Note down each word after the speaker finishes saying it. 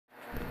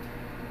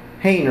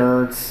Hey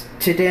nerds,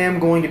 today I'm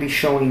going to be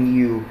showing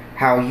you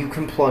how you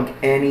can plug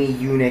any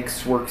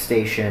Unix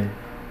workstation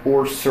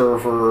or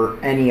server,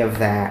 any of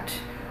that,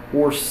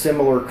 or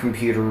similar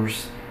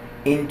computers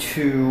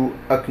into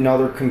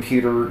another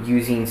computer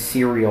using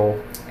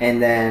serial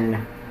and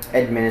then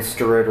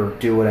administer it or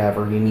do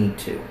whatever you need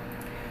to.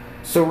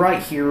 So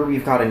right here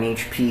we've got an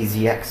HP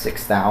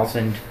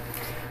ZX6000.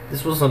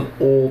 This was an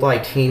old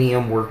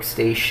Itanium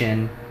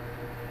workstation,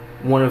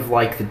 one of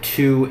like the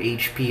two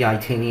HP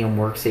Itanium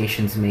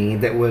workstations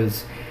made that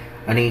was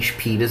an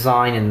HP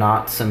design and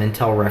not some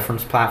Intel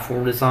reference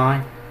platform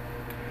design.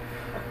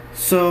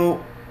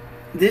 So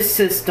this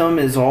system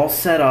is all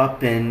set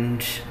up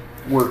and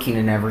working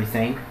and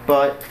everything,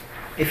 but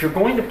if you're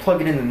going to plug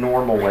it in the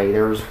normal way,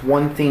 there's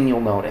one thing you'll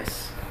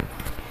notice,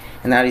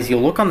 and that is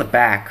you'll look on the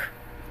back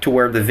to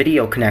where the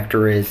video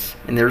connector is,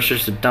 and there's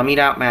just a dummied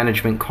out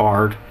management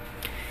card,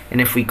 and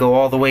if we go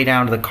all the way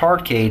down to the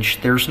card cage,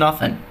 there's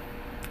nothing.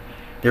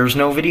 There's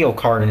no video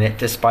card in it,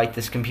 despite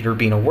this computer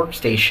being a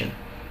workstation.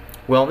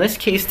 Well, in this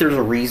case, there's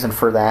a reason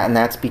for that, and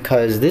that's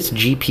because this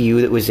GPU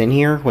that was in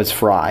here was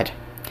fried.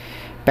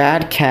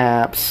 Bad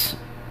caps.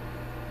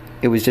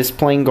 It was just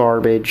plain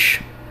garbage.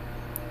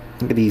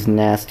 Look at these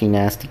nasty,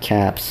 nasty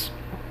caps.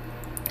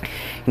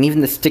 And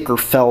even the sticker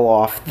fell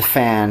off the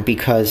fan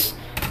because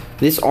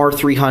this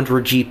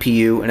R300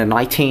 GPU and an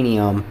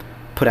Itanium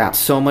put out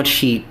so much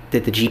heat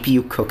that the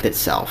GPU cooked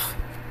itself.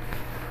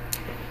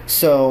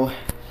 So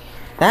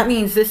that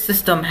means this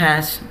system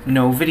has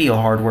no video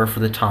hardware for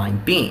the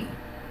time being.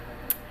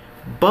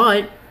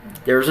 But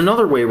there's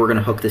another way we're going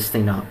to hook this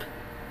thing up,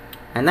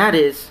 and that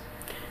is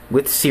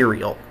with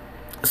serial.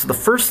 So the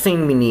first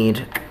thing we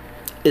need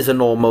is a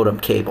null modem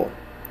cable.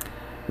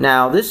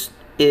 Now this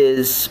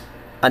is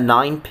a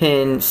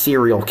 9-pin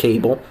serial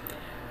cable.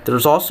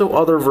 There's also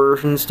other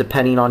versions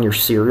depending on your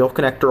serial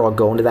connector. I'll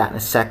go into that in a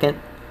second.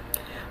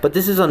 But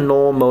this is a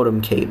null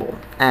modem cable,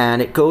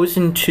 and it goes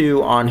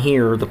into, on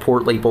here, the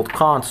port labeled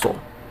console.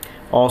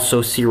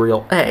 Also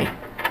serial A.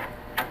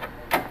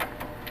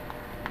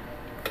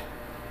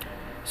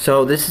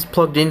 So this is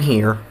plugged in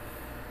here.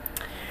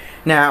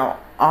 Now,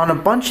 on a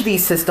bunch of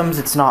these systems,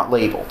 it's not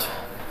labeled.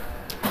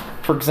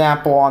 For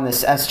example, on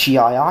this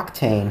SGI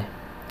Octane,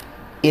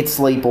 it's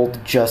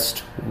labeled just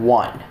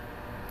 1.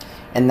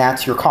 And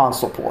that's your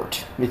console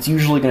port. It's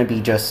usually going to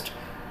be just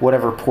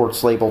whatever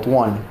port's labeled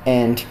 1.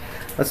 And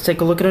let's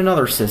take a look at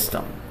another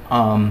system.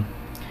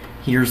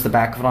 Here's the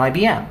back of an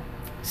IBM.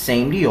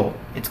 Same deal.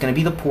 It's going to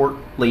be the port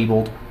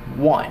labeled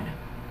 1.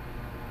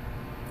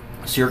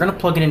 So you're going to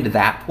plug it into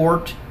that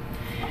port,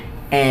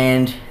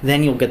 and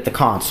then you'll get the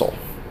console.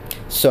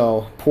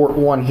 So port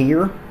 1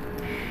 here,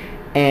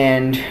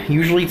 and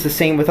usually it's the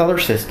same with other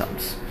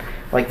systems,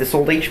 like this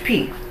old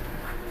HP.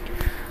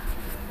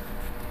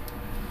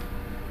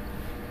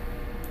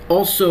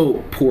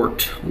 Also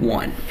port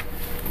 1.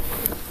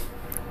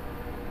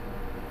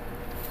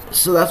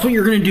 So that's what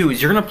you're going to do,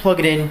 is you're going to plug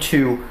it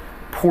into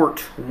port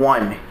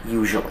 1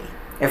 usually,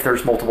 if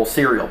there's multiple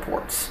serial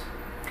ports.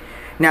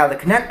 Now the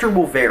connector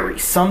will vary.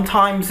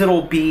 Sometimes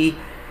it'll be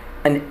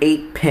an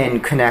 8-pin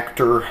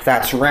connector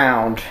that's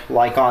round,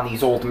 like on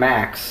these old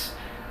Macs,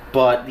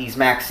 but these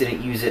Macs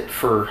didn't use it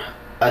for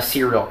a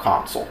serial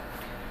console.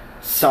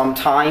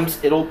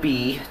 Sometimes it'll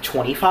be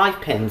 25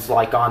 pins,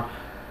 like on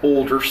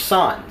older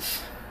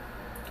Suns.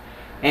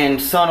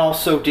 And Sun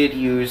also did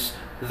use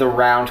the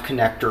round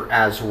connector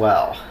as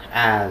well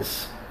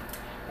as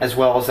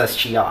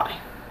SGI.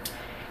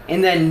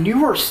 And then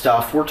newer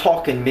stuff, we're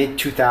talking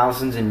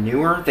mid-2000s and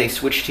newer, they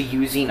switched to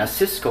using a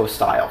Cisco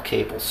style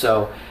cable.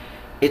 So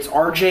it's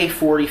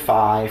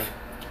RJ45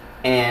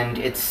 and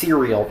it's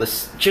serial,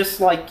 this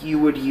just like you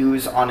would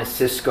use on a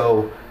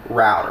Cisco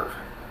router.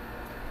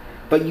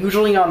 But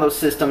usually on those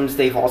systems,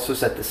 they've also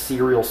set the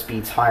serial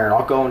speeds higher, and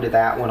I'll go into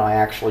that when I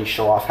actually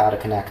show off how to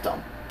connect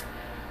them.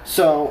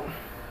 So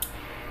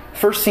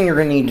first thing you're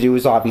going to need to do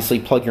is obviously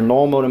plug your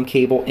null modem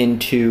cable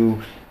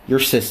into your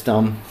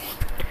system,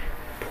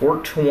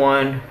 port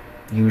 1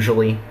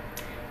 usually,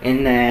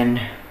 and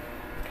then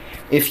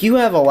if you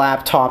have a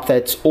laptop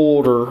that's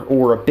older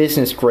or a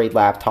business grade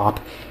laptop,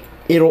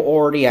 it'll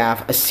already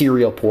have a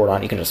serial port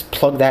on. You can just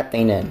plug that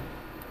thing in.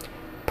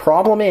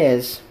 Problem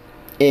is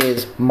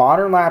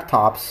modern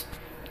laptops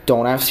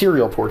don't have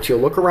serial ports. You'll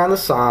look around the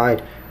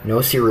side,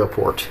 no serial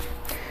port,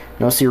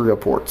 no serial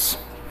ports,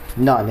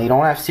 none. They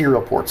don't have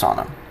serial ports on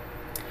them.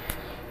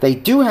 They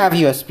do have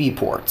USB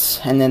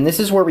ports, and then this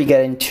is where we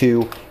get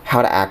into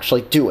how to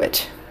actually do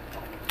it.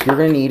 You're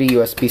going to need a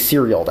USB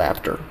serial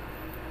adapter.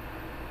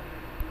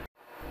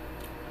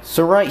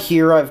 So right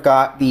here I've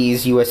got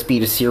these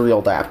USB to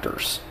serial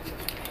adapters.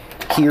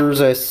 Here's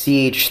a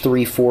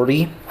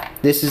CH340.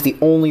 This is the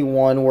only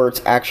one where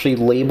it's actually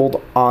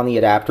labeled on the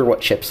adapter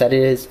what chipset it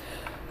is,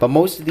 but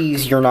most of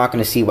these you're not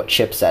going to see what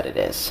chipset it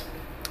is.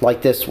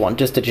 Like this one,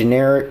 just a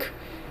generic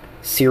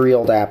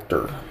serial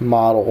adapter,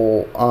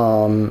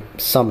 model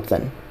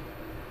something.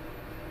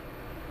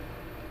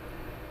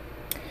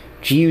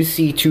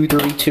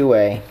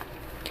 GUC232A.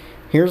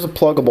 Here's a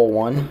pluggable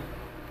one,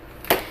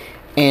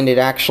 and it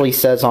actually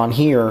says on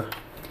here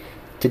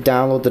to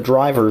download the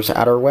drivers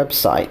at our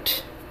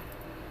website.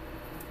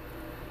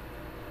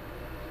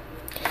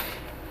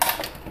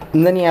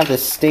 And then you have the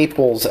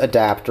Staples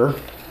adapter.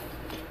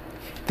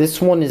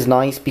 This one is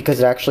nice because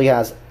it actually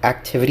has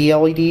activity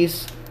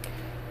LEDs,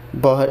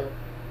 but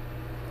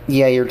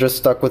yeah, you're just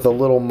stuck with a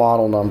little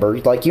model number.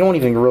 Like, you don't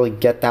even really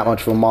get that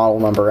much of a model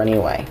number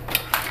anyway.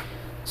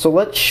 So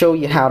let's show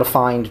you how to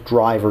find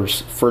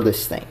drivers for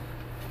this thing.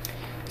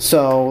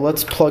 So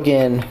let's plug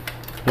in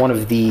one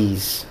of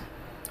these.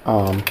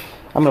 I'm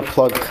going to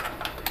plug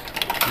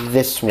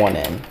this one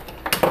in.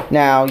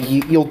 Now,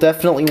 you'll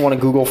definitely want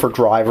to Google for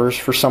drivers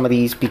for some of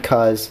these,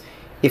 because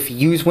if you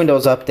use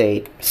Windows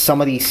Update, some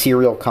of these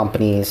serial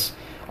companies,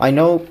 I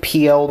know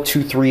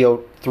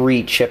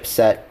PL2303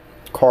 chipset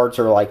cards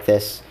are like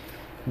this.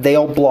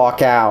 They'll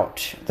block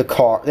out the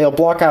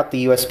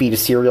USB to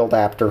serial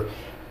adapter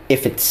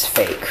if it's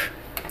fake,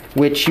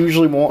 which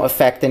usually won't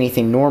affect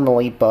anything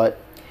normally, but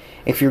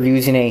if you're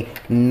using a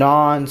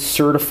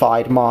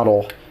non-certified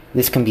model,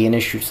 this can be an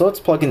issue. So let's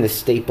plug in the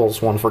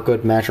Staples one for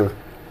good measure.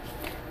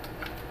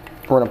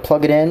 We're going to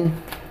plug it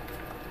in,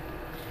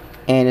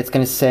 and it's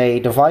going to say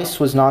device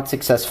was not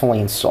successfully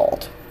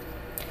installed.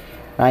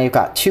 Now you've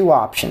got two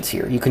options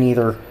here. You can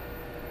either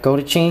go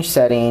to change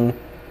setting,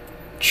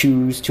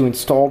 choose to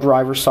install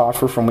driver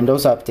software from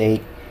Windows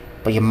Update,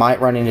 but you might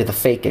run into the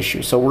fake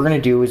issue. So what we're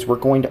going to do is we're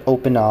going to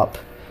open up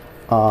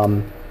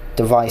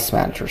Device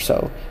Manager.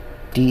 So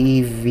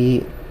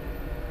DEV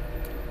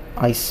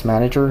Ice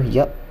Manager,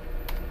 yep,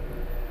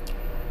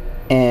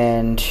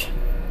 and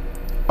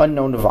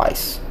unknown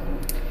device.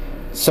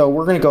 So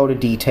we're going to go to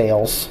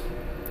details,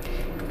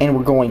 and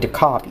we're going to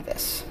copy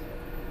this.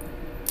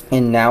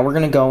 And now we're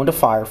going to go into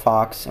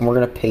Firefox, and we're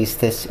going to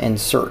paste this in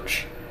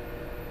search.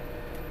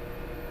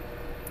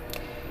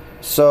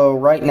 So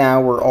right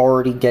now we're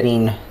already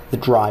getting the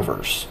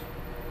drivers.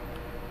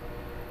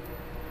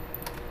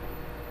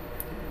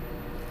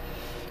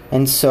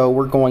 And so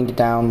we're going to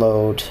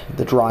download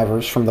the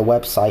drivers from the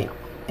website.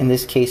 In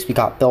this case, we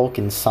got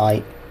Belkin's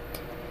site.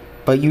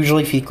 But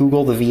usually if you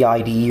Google the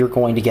VID, you're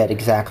going to get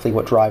exactly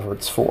what driver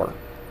it's for.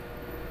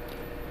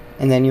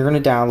 And then you're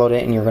going to download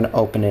it, and you're going to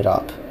open it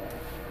up.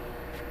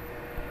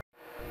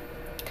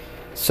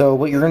 So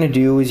what you're going to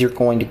do is you're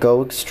going to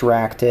go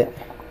extract it.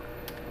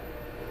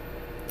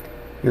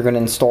 You're going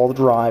to install the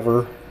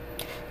driver.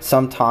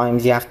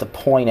 Sometimes you have to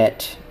point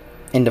it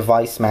in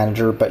Device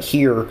Manager, but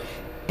here,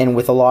 and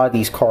with a lot of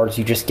these cards,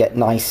 you just get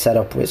nice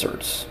setup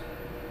wizards.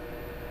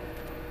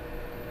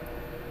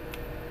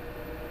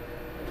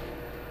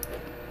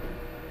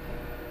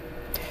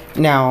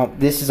 Now,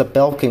 this is a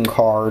Belkin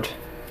card,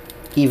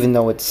 even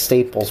though it's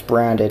Staples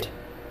branded.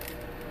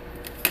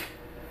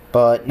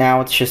 But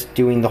now it's just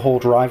doing the whole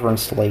driver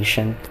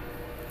installation.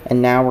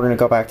 And now we're going to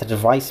go back to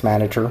Device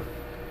Manager.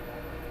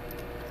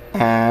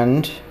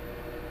 And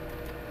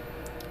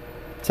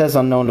it says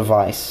unknown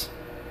device.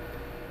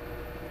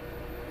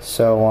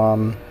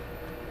 So,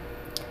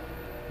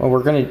 what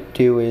we're going to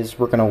do is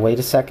we're going to wait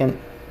a second.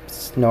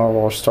 No,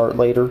 we'll start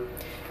later.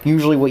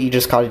 Usually what you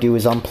just got to do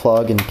is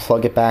unplug and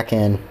plug it back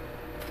in.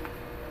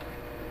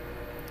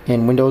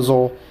 And Windows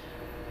will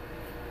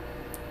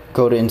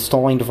go to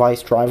installing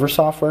device driver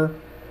software.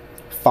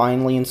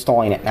 Finally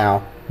installing it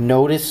now.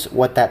 Notice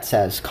what that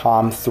says,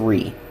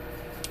 COM3.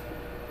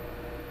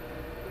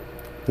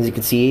 As you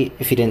can see,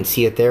 if you didn't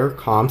see it there,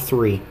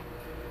 COM3.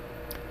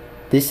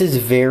 This is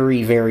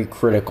very, very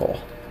critical.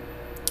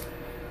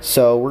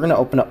 So we're going to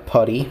open up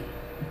PuTTY.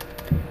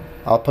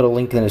 I'll put a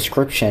link in the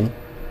description.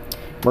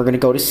 We're going to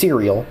go to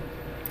serial,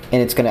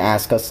 and it's going to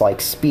ask us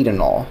like speed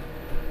and all.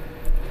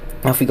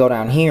 Now if we go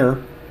down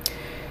here,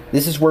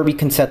 this is where we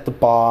can set the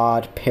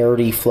baud,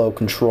 parity, flow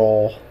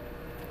control.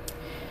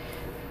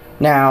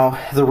 Now,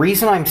 the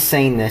reason I'm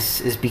saying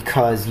this is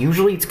because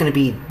usually it's going to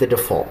be the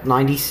default,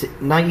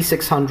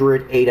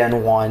 9600,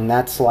 8N1,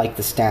 that's like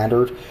the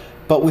standard.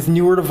 But with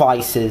newer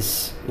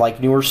devices, like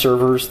newer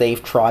servers,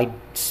 they've tried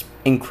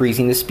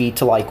increasing the speed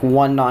to like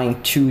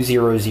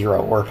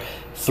 19200 or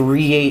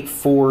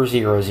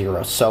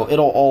 38400. So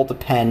it'll all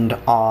depend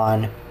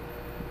on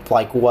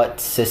like what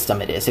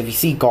system it is. If you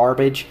see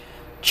garbage,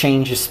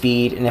 change the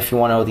speed, and if you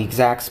want to know the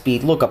exact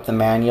speed, look up the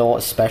manual,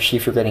 especially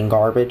if you're getting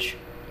garbage.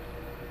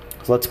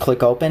 So let's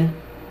click open,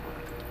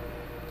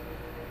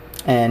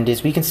 and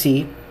as we can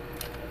see,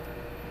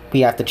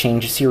 we have to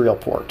change the serial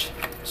port.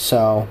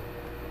 So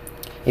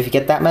if you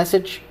get that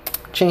message,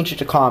 change it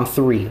to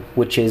COM3,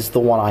 which is the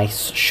one I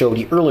showed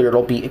you earlier.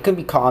 It could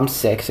be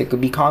COM6, it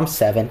could be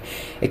COM7,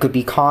 it could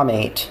be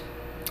COM8,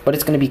 but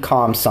it's going to be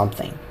COM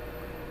something.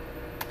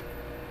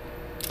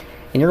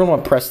 And you're going to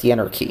want to press the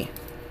enter key.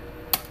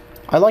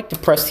 I like to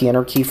press the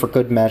enter key for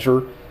good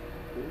measure,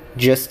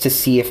 just to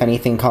see if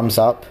anything comes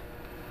up.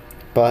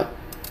 But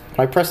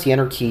when I press the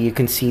enter key, you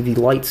can see the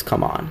lights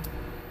come on.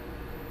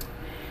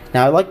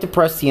 Now I like to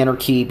press the enter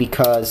key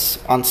because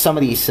on some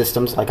of these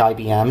systems, like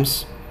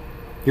IBM's,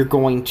 you're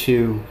going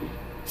to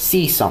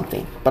see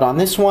something. But on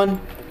this one,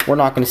 we're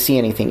not going to see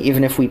anything,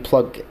 even if we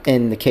plug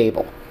in the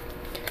cable.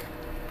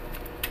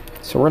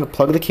 So we're going to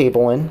plug the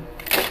cable in.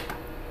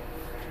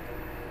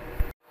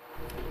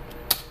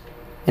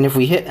 And if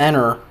we hit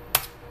enter,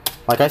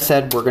 like I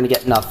said, we're going to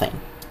get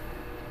nothing.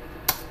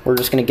 We're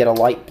just going to get a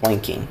light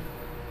blinking.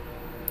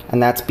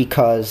 And that's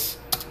because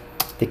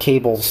the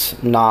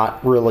cable's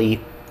not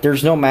really,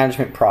 there's no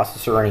management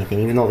processor or anything,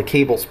 even though the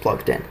cable's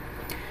plugged in.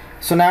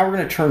 So now we're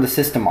going to turn the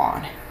system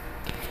on.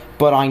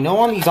 But I know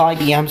on these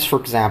IBMs,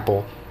 for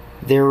example,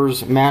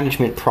 there's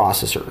management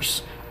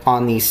processors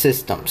on these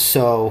systems.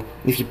 So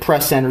if you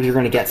press enter, you're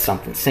going to get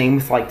something. Same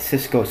with like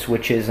Cisco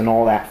switches and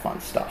all that fun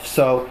stuff.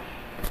 So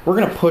we're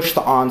going to push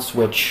the on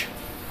switch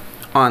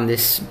on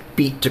this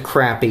beat to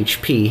crap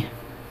HP.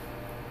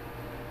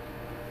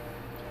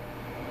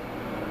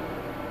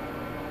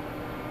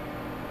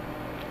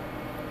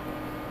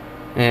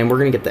 And we're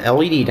going to get the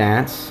LED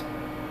dance.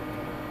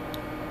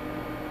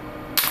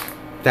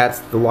 That's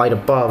the light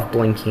above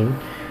blinking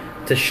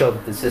to show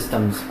that the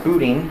system's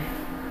booting.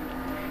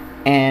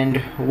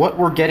 And what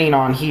we're getting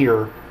on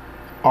here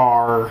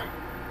are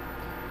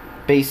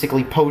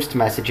basically post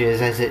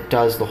messages as it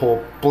does the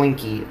whole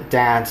blinky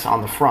dance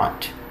on the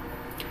front.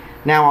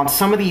 Now on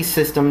some of these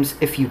systems,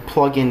 if you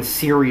plug in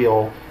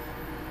serial,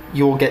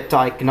 you'll get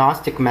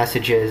diagnostic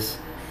messages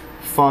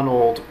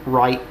funneled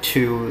right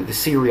to the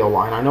serial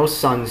line. I know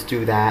Suns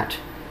do that,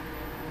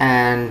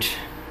 and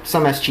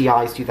some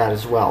SGIs do that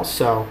as well.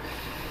 So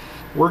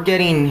we're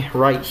getting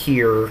right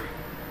here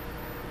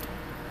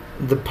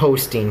the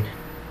posting.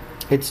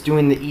 It's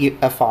doing the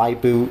EFI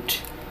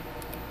boot,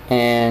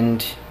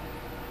 and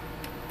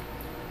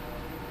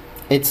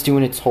it's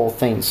doing its whole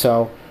thing.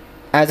 So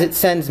as it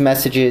sends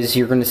messages,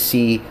 you're going to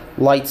see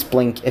lights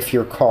blink if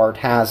your card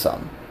has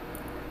them,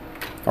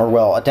 or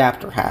well,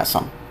 adapter has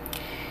them.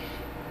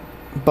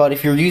 But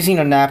if you're using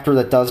an adapter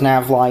that doesn't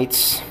have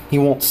lights,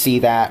 you won't see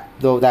that,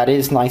 though that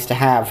is nice to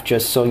have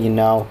just so you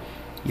know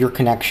your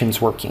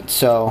connection's working.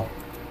 So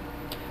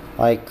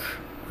like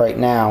right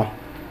now,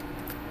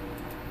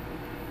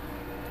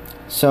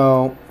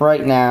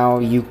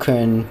 you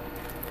can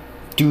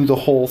do the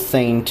whole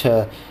thing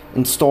to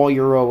install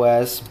your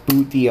OS,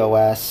 boot the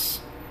OS,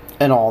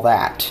 and all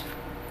that.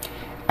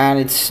 And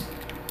it's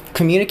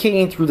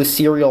communicating through the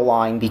serial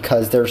line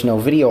because there's no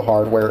video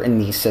hardware in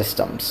these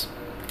systems.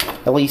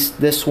 At least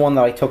this one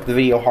that I took the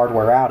video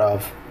hardware out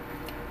of.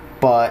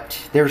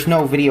 But there's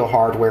no video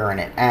hardware in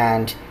it,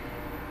 and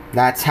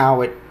that's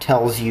how it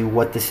tells you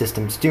what the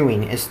system's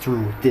doing, is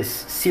through this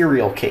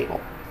serial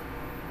cable.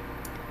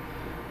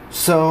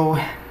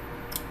 So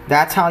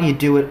that's how you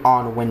do it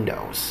on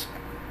Windows.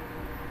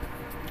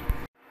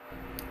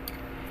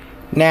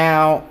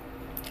 Now,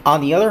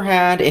 on the other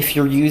hand, if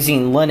you're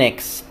using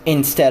Linux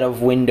instead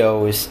of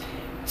Windows,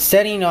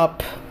 setting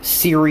up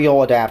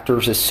serial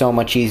adapters is so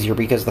much easier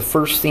because the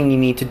first thing you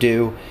need to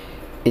do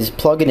is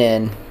plug it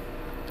in,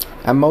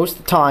 and most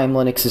of the time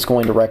Linux is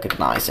going to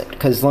recognize it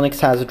because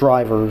Linux has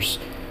drivers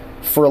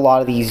for a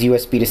lot of these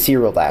USB to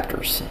serial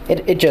adapters.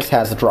 It just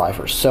has the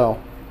drivers. So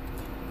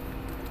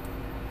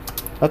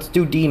let's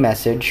do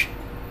dmesg,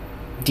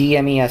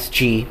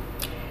 dmesg,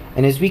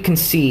 and as we can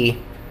see,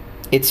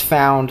 it's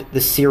found the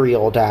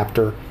serial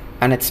adapter,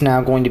 and it's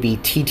now going to be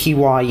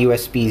TTY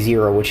USB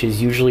 0, which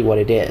is usually what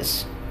it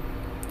is.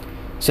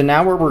 So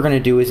now what we're going to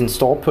do is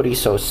install putty,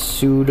 so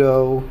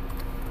sudo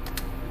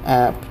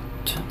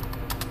apt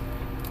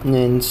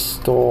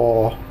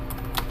install.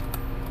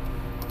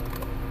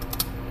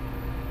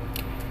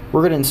 We're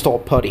going to install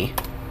putty.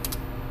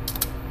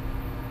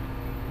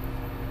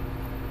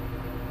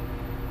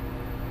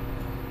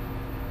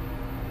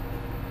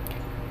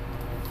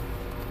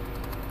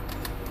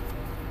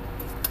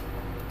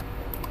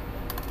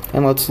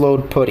 And let's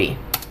load putty.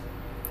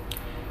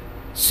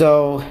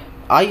 So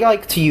I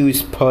like to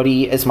use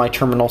putty as my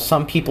terminal.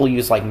 Some people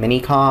use like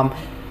Minicom,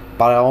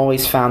 but I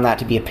always found that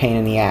to be a pain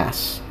in the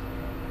ass.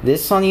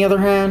 This, on the other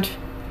hand,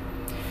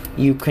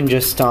 you can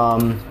just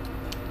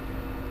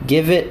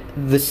give it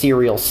the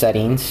serial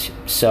settings,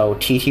 so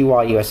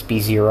TTY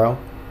USB 0,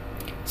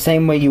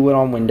 same way you would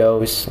on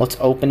Windows. Let's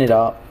open it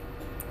up,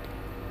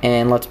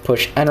 and let's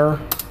push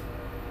enter,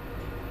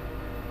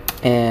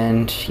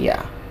 and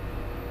yeah.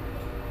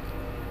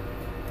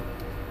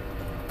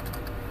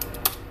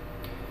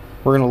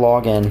 We're going to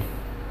log in.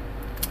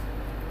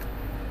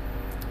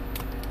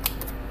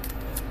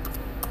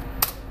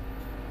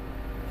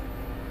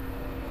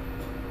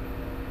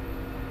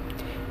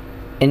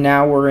 And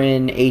now we're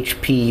in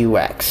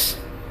HPUX.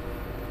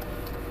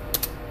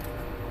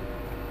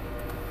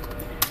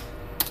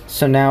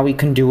 So now we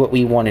can do what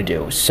we want to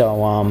do.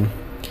 So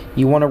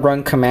you want to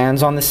run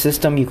commands on the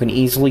system, you can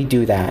easily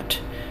do that.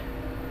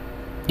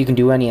 You can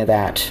do any of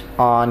that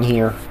on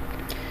here.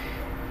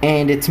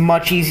 And it's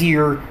much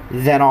easier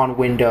than on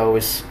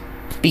Windows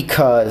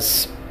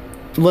because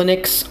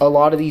Linux, a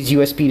lot of these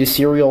USB to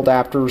serial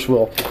adapters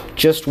will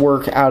just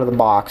work out of the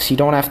box. You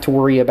don't have to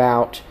worry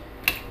about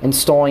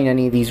installing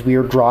any of these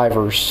weird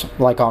drivers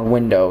like on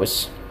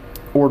Windows,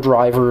 or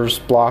drivers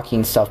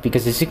blocking stuff,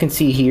 because as you can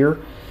see here,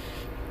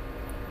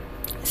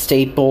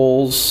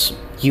 Staples,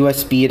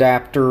 USB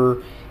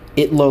adapter,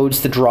 it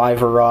loads the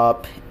driver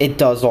up, it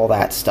does all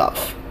that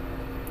stuff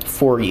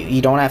for you.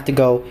 You don't have to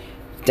go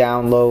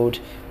download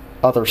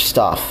other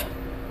stuff.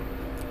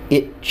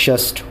 It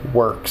just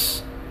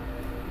works.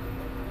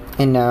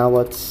 And now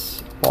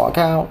let's log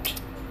out.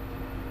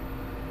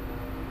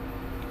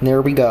 And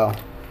there we go.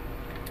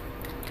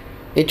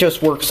 It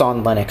just works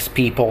on Linux,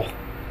 people.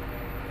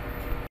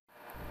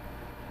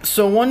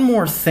 So one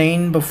more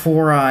thing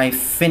before I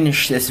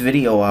finish this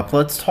video up,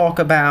 let's talk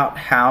about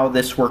how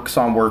this works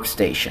on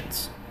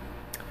workstations.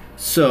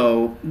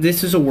 So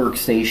this is a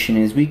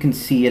workstation. As we can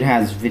see, it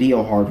has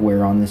video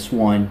hardware on this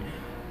one,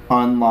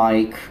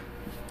 unlike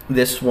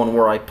this one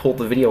where I pulled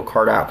the video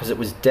card out because it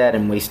was dead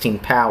and wasting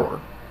power.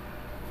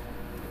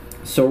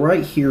 So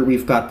right here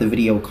we've got the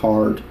video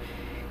card,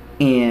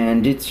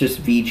 and it's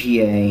just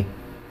VGA.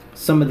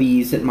 Some of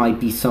these it might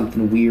be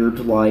something weird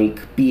like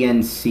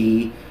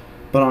BNC,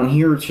 but on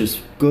here it's just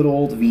good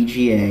old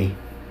VGA.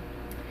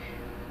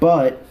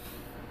 But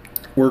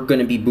we're going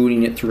to be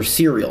booting it through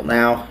serial.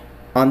 Now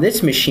on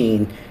this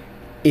machine,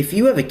 if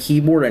you have a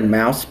keyboard and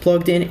mouse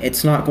plugged in,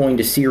 it's not going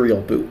to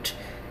serial boot,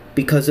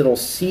 because it'll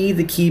see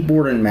the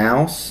keyboard and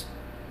mouse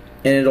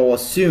and it'll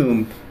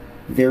assume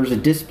there's a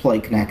display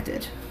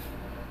connected.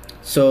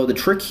 So the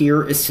trick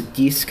here is to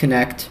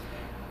disconnect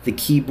the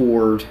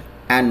keyboard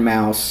and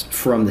mouse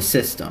from the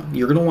system.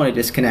 You're going to want to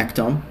disconnect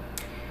them,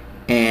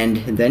 and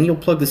then you'll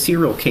plug the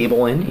serial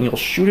cable in and you'll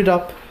shoot it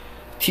up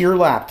to your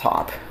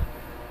laptop.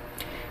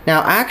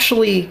 Now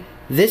actually,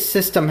 this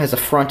system has a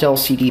front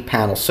LCD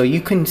panel, so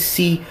you can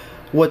see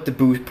what the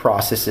boot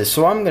process is.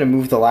 So I'm going to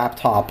move the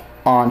laptop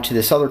onto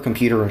this other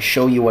computer and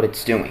show you what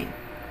it's doing.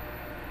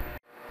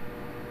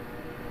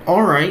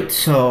 Alright,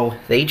 so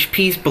the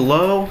HP's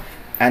below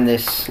and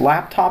this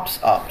laptop's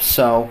up.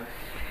 So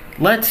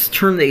let's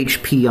turn the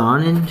HP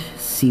on and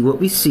see what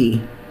we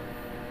see.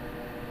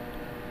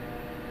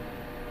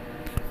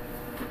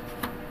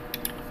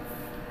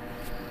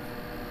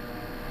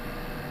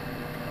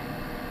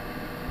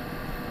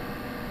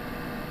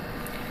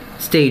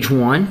 Stage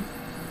 1,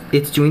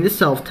 it's doing the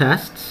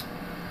self-tests.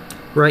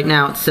 Right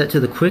now it's set to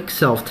the quick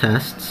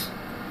self-tests.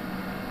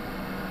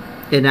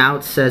 And now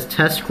it says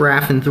test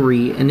graph in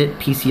 3 init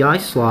PCI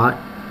slot,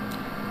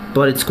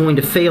 but it's going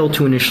to fail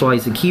to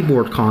initialize the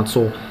keyboard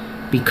console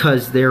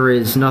because there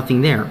is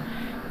nothing there.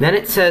 Then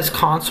it says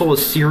console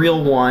is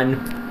serial 1,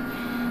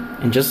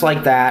 and just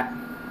like that,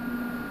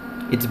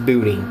 it's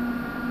booting.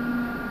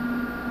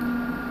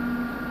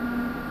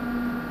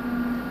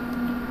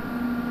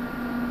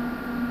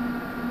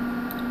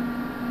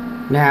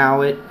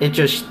 Now it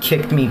just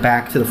kicked me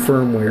back to the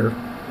firmware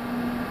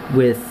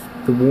with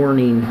the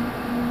warning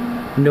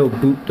no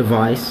boot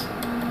device.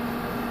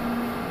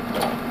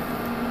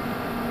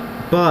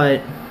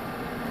 But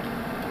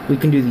we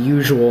can do the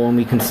usual and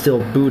we can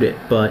still boot it,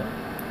 but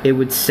it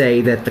would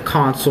say that the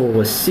console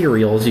was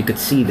serial, as you could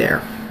see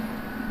there.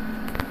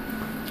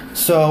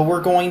 So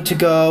we're going to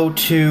go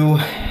to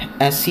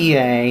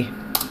SEA.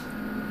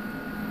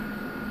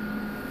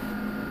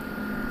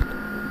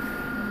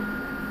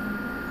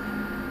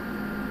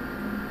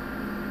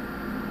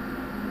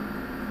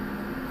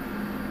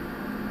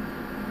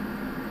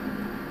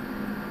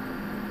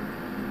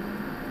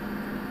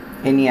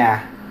 And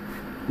yeah,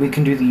 we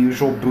can do the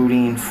usual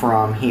booting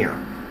from here.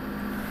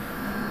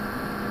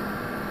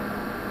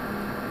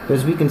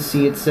 As we can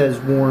see, it says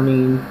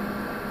warning,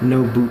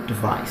 no boot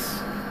device.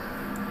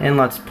 And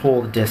let's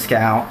pull the disk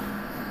out.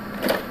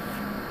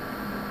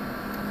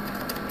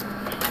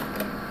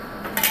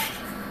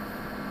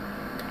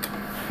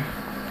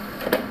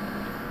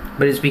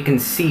 But as we can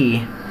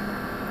see,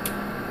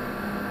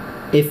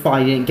 if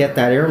I didn't get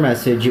that error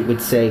message, it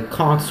would say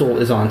console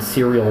is on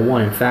serial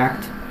 1. In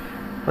fact,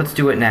 let's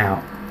do it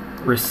now.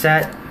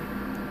 Reset.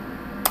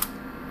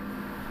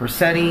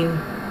 Resetting.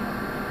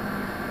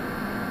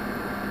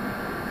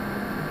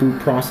 Boot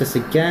process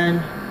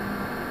again.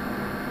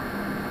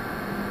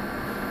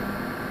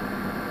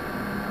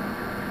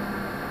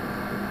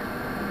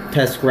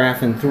 Test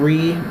graph in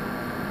 3.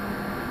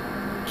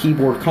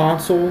 Keyboard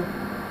console.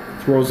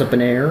 Throws up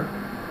an error.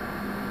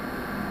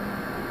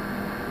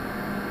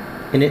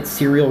 Init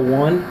serial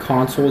 1.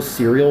 Console is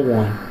serial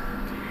 1.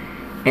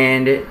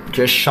 And it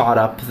just shot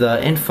up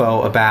the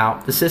info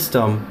about the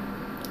system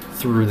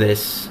through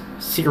this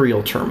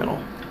serial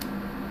terminal.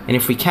 And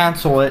if we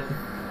cancel it,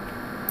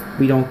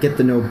 we don't get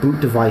the no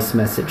boot device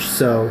message.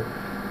 So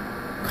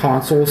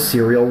console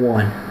serial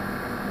 1.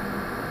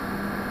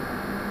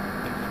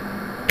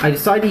 I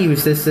decided to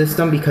use this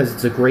system because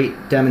it's a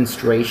great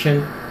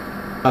demonstration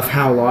of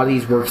how a lot of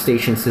these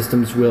workstation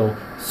systems will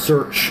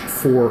search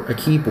for a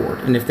keyboard,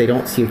 and if they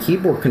don't see a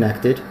keyboard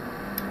connected,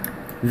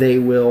 they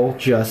will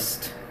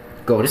just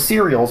go to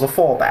serial as a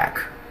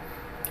fallback.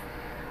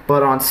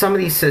 But on some of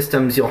these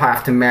systems, you'll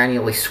have to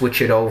manually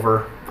switch it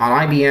over. On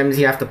IBM's,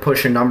 you have to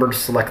push a number to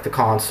select the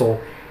console,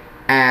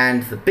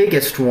 and the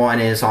biggest one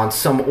is on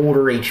some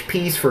older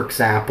HPs, for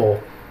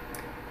example,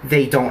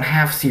 they don't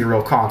have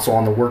serial console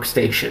on the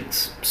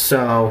workstations,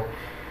 so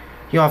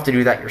you'll have to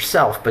do that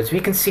yourself. But as we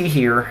can see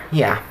here,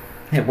 yeah,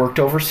 it worked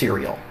over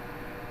serial.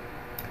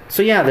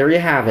 So yeah, there you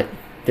have it.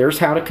 There's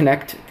how to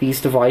connect these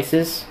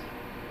devices,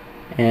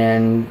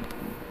 and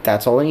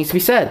that's all that needs to be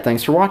said.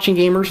 Thanks for watching,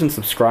 gamers, and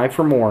subscribe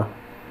for more.